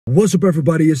What's up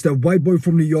everybody, it's that white boy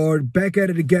from the yard, back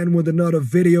at it again with another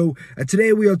video. And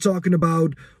today we are talking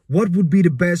about what would be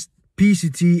the best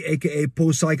PCT, aka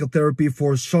post-cycle therapy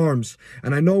for SARMS.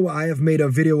 And I know I have made a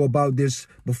video about this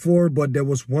before, but that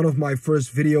was one of my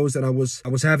first videos, and I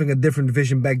was having a different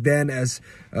vision back then as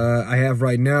I have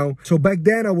right now. So back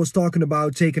then I was talking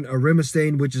about taking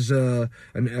arimistane, which is an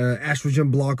estrogen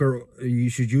blocker you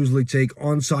should usually take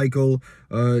on cycle,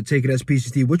 take it as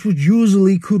PCT, which would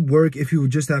usually could work if you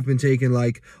would just have been taking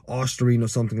like Osterine or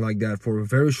something like that for a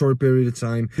very short period of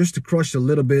time, just to crush a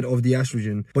little bit of the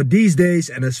estrogen. But these days,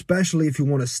 and especially if you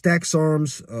want to stack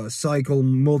SARMs, cycle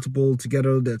multiple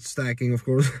together, that's stacking of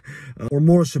course, or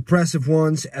more suppressive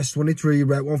ones, S23,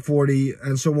 RAT 140,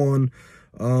 and so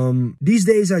on. These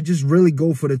days I just really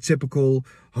go for the typical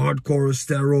hardcore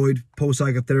steroid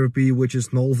post-cycle therapy, which is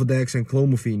nolvadex and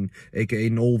clomiphene, aka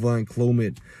nolva and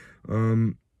clomid.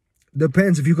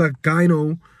 Depends, if you got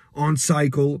GYNO on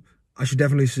cycle, I should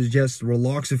definitely suggest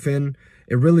raloxifene.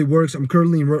 It really works. I'm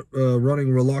currently running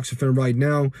raloxifene right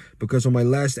now because on my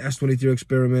last S23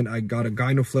 experiment, I got a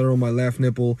GYNO flare on my left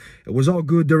nipple. It was all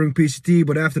good during PCT,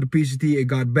 but after the PCT, it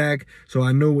got back. So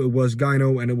I knew it was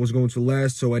GYNO and it was going to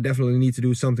last. So I definitely need to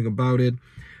do something about it.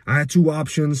 I had two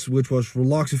options, which was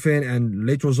raloxifene and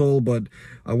letrozole, but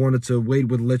I wanted to wait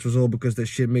with letrozole because that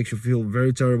shit makes you feel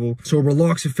very terrible. So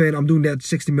raloxifene, I'm doing that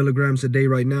 60 milligrams a day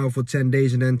right now for 10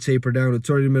 days and then taper down to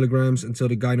 30 milligrams until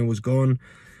the GYNO was gone.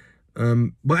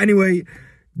 But anyway,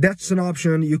 that's an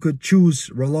option. You could choose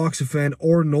raloxifene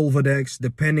or nolvadex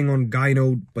depending on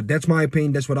GYNO, but that's my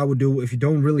opinion. That's what I would do. If you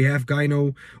don't really have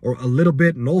GYNO or a little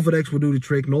bit, nolvadex will do the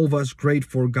trick. Nolva is great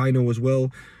for GYNO as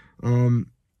well.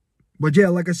 But yeah,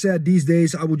 like I said, these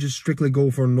days I would just strictly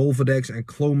go for nolvadex and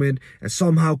clomid. And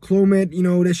somehow clomid, you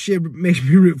know, that shit makes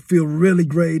me feel really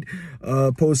great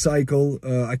post-cycle.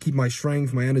 I keep my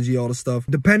strength, my energy, all the stuff.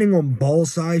 Depending on ball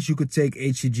size, you could take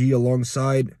HCG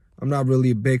alongside. I'm not really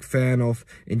a big fan of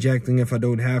injecting if I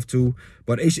don't have to.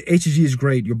 But HCG is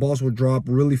great. Your balls will drop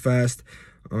really fast.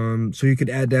 So you could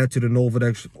add that to the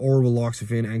nolvadex or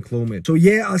raloxifene and clomid. So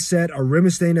yeah, I said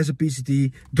arimistane as a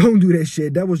PCT. Don't do that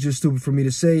shit. That was just stupid for me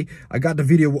to say. I got the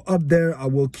video up there. I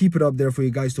will keep it up there for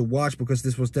you guys to watch because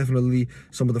this was definitely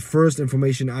some of the first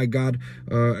information I got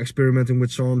experimenting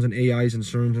with SARMs and AIs and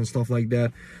SERMs and stuff like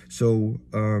that. So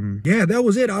yeah, that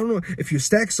was it. I don't know if you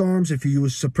stack SARMs, if you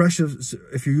use suppressive,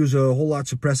 if you use a whole lot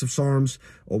suppressive SARMs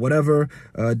or whatever,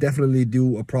 definitely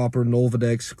do a proper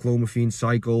nolvadex clomiphene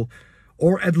cycle.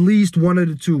 Or at least one of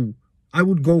the two. I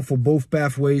would go for both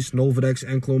pathways, nolvadex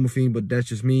and clomiphene, but that's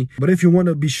just me. But if you want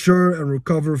to be sure and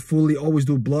recover fully, always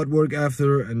do blood work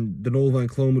after, and the nolva and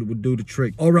clomid would do the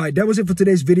trick. Alright, that was it for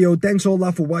today's video. Thanks a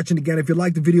lot for watching again. If you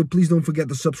liked the video, please don't forget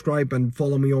to subscribe and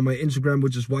follow me on my Instagram,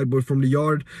 which is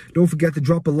Whiteboyfromtheyard. Don't forget to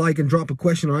drop a like and drop a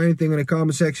question or anything in the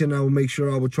comment section. I will make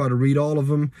sure I will try to read all of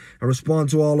them and respond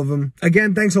to all of them.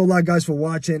 Again, thanks a lot guys for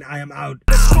watching. I am out.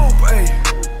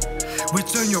 We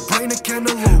turn your brain to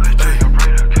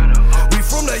cantaloupe.